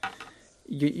Judas.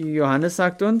 Johannes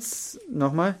sagt uns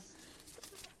nochmal,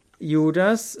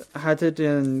 Judas hatte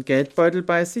den Geldbeutel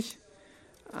bei sich,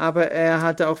 aber er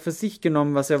hatte auch für sich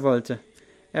genommen, was er wollte.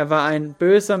 Er war ein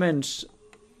böser Mensch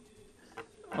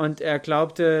und er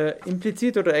glaubte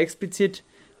implizit oder explizit,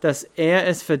 dass er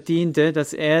es verdiente,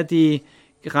 dass er die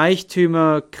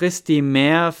Reichtümer Christi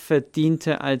mehr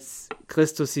verdiente, als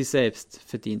Christus sie selbst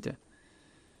verdiente.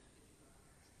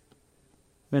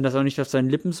 Wenn das auch nicht auf seinen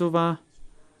Lippen so war,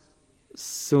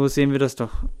 so sehen wir das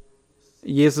doch.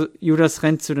 Judas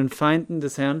rennt zu den Feinden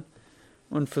des Herrn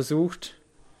und versucht,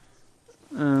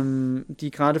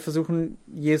 die gerade versuchen,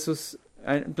 Jesus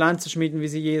einen Plan zu schmieden, wie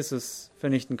sie Jesus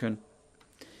vernichten können.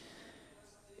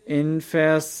 In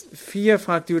Vers 4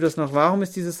 fragt Judas noch, warum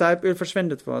ist dieses Salböl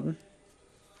verschwendet worden?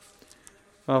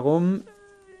 Warum?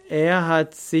 Er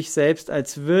hat sich selbst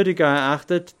als würdiger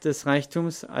erachtet des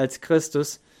Reichtums als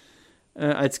Christus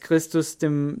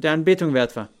der Anbetung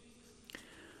wert war.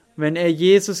 Wenn er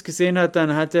Jesus gesehen hat,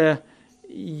 dann hat er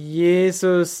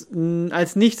Jesus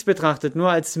als nichts betrachtet, nur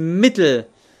als Mittel,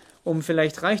 um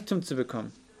vielleicht Reichtum zu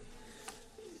bekommen.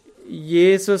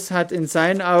 Jesus hat in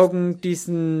seinen Augen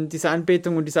diese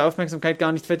Anbetung und diese Aufmerksamkeit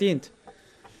gar nicht verdient.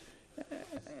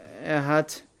 Er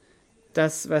hat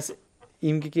das, was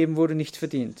ihm gegeben wurde, nicht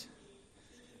verdient.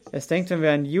 Es denkt, wenn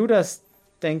wir an Judas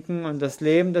denken und das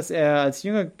Leben, das er als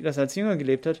Jünger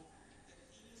gelebt hat,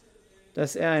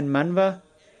 dass er ein Mann war,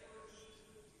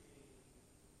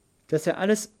 dass er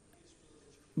alles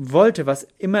wollte, was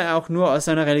immer er auch nur aus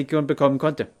seiner Religion bekommen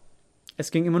konnte.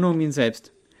 Es ging immer nur um ihn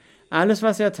selbst. Alles,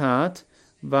 was er tat,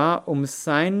 war, um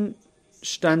seinen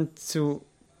Stand zu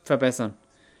verbessern.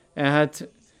 Er hat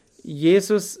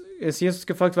Jesus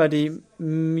gefolgt, weil die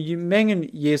Mengen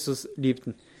Jesus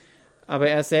liebten. Aber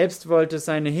er selbst wollte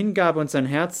seine Hingabe und sein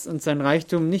Herz und sein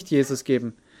Reichtum nicht Jesus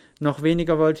geben. Noch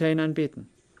weniger wollte er ihn anbeten.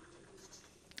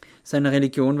 Seine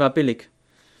Religion war billig.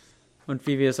 Und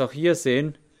wie wir es auch hier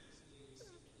sehen,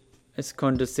 es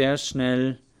konnte sehr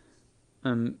schnell,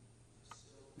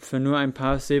 für nur ein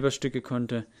paar Silberstücke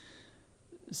konnte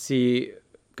sie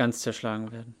ganz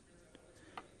zerschlagen werden.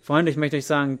 Freunde, ich möchte euch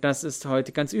sagen, das ist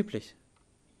heute ganz üblich.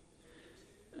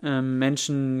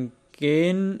 Menschen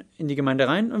gehen in die Gemeinde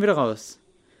rein und wieder raus.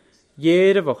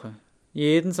 Jede Woche,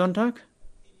 jeden Sonntag.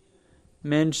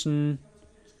 Menschen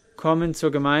kommen zur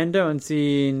Gemeinde und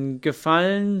sie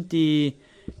gefallen die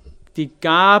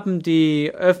Gaben,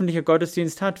 die öffentlicher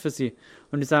Gottesdienst hat für sie.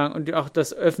 Und die sagen, und auch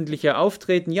das öffentliche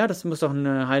Auftreten, ja, das muss doch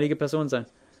eine heilige Person sein.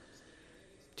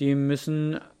 Die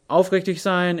müssen aufrichtig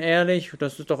sein, ehrlich,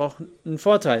 das ist doch auch ein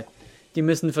Vorteil. Die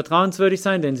müssen vertrauenswürdig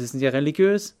sein, denn sie sind ja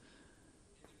religiös.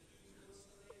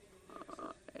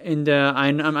 Am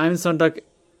einen Sonntag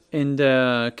in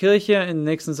der Kirche, am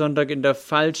nächsten Sonntag in der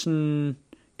falschen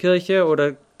Kirche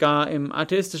oder gar im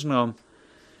atheistischen Raum.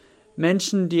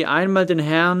 Menschen, die einmal den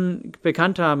Herrn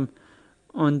bekannt haben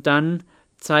und dann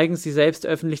zeigen sie selbst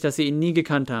öffentlich, dass sie ihn nie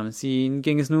gekannt haben. Ihnen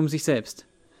ging es nur um sich selbst.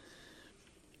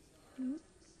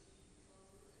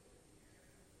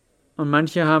 Und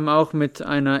manche haben auch mit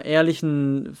einer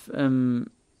ehrlichen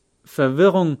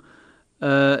Verwirrung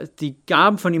die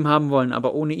Gaben von ihm haben wollen,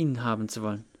 aber ohne ihn haben zu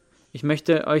wollen. Ich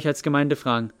möchte euch als Gemeinde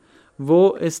fragen,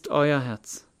 wo ist euer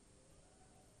Herz?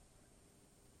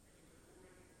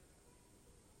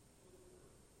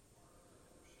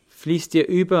 Fließt ihr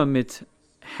über mit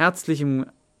herzlichem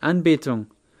Anbetung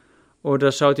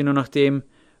oder schaut ihr nur nach dem,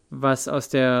 was aus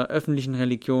der öffentlichen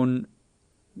Religion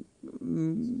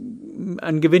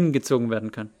an Gewinn gezogen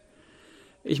werden kann?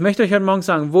 Ich möchte euch heute Morgen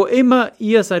sagen, wo immer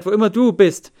ihr seid, wo immer du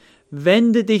bist,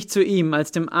 wende dich zu ihm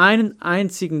als dem einen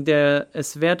einzigen, der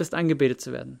es wert ist, angebetet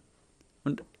zu werden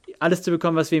und alles zu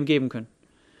bekommen, was wir ihm geben können.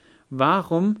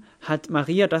 Warum hat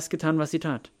Maria das getan, was sie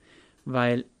tat?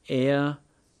 Weil er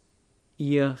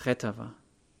ihr Retter war.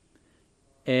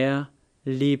 Er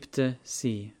liebte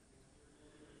sie.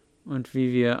 Und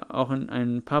wie wir auch in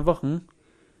ein paar Wochen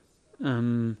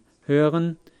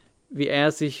hören, wie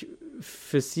er sich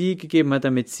für sie gegeben hat,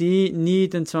 damit sie nie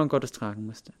den Zorn Gottes tragen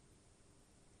musste.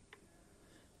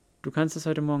 Du kannst es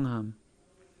heute Morgen haben.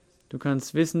 Du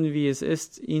kannst wissen, wie es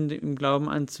ist, ihn im Glauben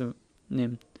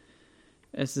anzunehmen.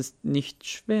 Es ist nicht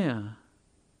schwer.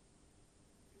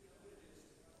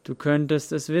 Du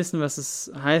könntest es wissen, was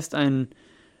es heißt, ein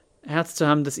Herz zu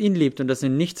haben, das ihn liebt und das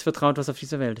in nichts vertraut, was auf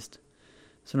dieser Welt ist,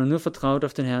 sondern nur vertraut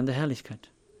auf den Herrn der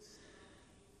Herrlichkeit.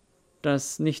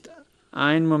 Das nicht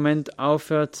ein Moment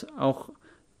aufhört, auch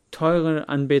teure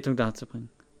Anbetung darzubringen.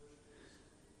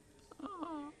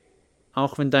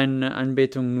 Auch wenn deine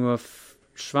Anbetung nur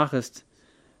schwach ist,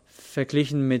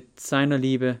 verglichen mit seiner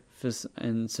Liebe für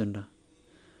einen Sünder.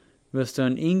 Wirst du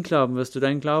an ihn glauben, wirst du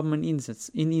deinen Glauben in ihn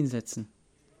setzen,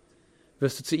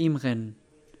 wirst du zu ihm rennen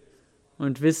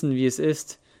und wissen, wie es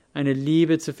ist, eine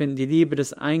Liebe zu finden, die Liebe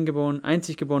des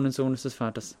einzig geborenen Sohnes des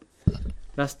Vaters.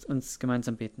 Lasst uns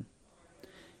gemeinsam beten.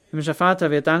 Himmlischer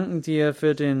Vater, wir danken dir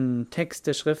für den Text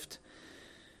der Schrift,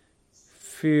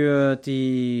 für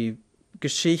die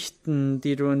Geschichten,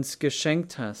 die du uns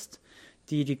geschenkt hast,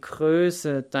 die die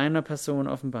Größe deiner Person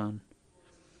offenbaren.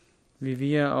 Wie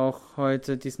wir auch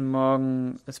heute diesen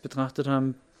Morgen es betrachtet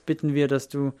haben, bitten wir, dass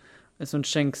du es uns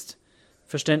schenkst,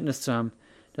 Verständnis zu haben,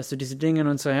 dass du diese Dinge in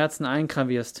unsere Herzen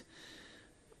eingravierst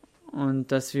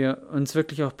und dass wir uns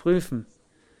wirklich auch prüfen,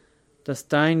 dass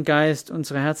dein Geist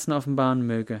unsere Herzen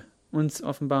uns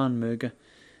offenbaren möge,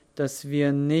 dass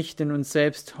wir nicht in uns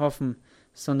selbst hoffen,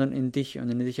 sondern in dich und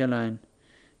in dich allein.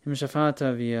 Himmlischer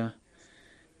Vater, wir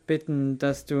bitten,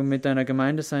 dass du mit deiner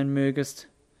Gemeinde sein mögest,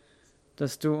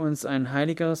 dass du uns ein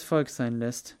heiligeres Volk sein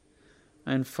lässt,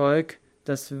 ein Volk,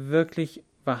 das wirklich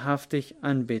wahrhaftig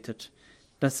anbetet.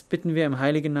 Das bitten wir im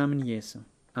heiligen Namen Jesu.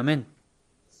 Amen.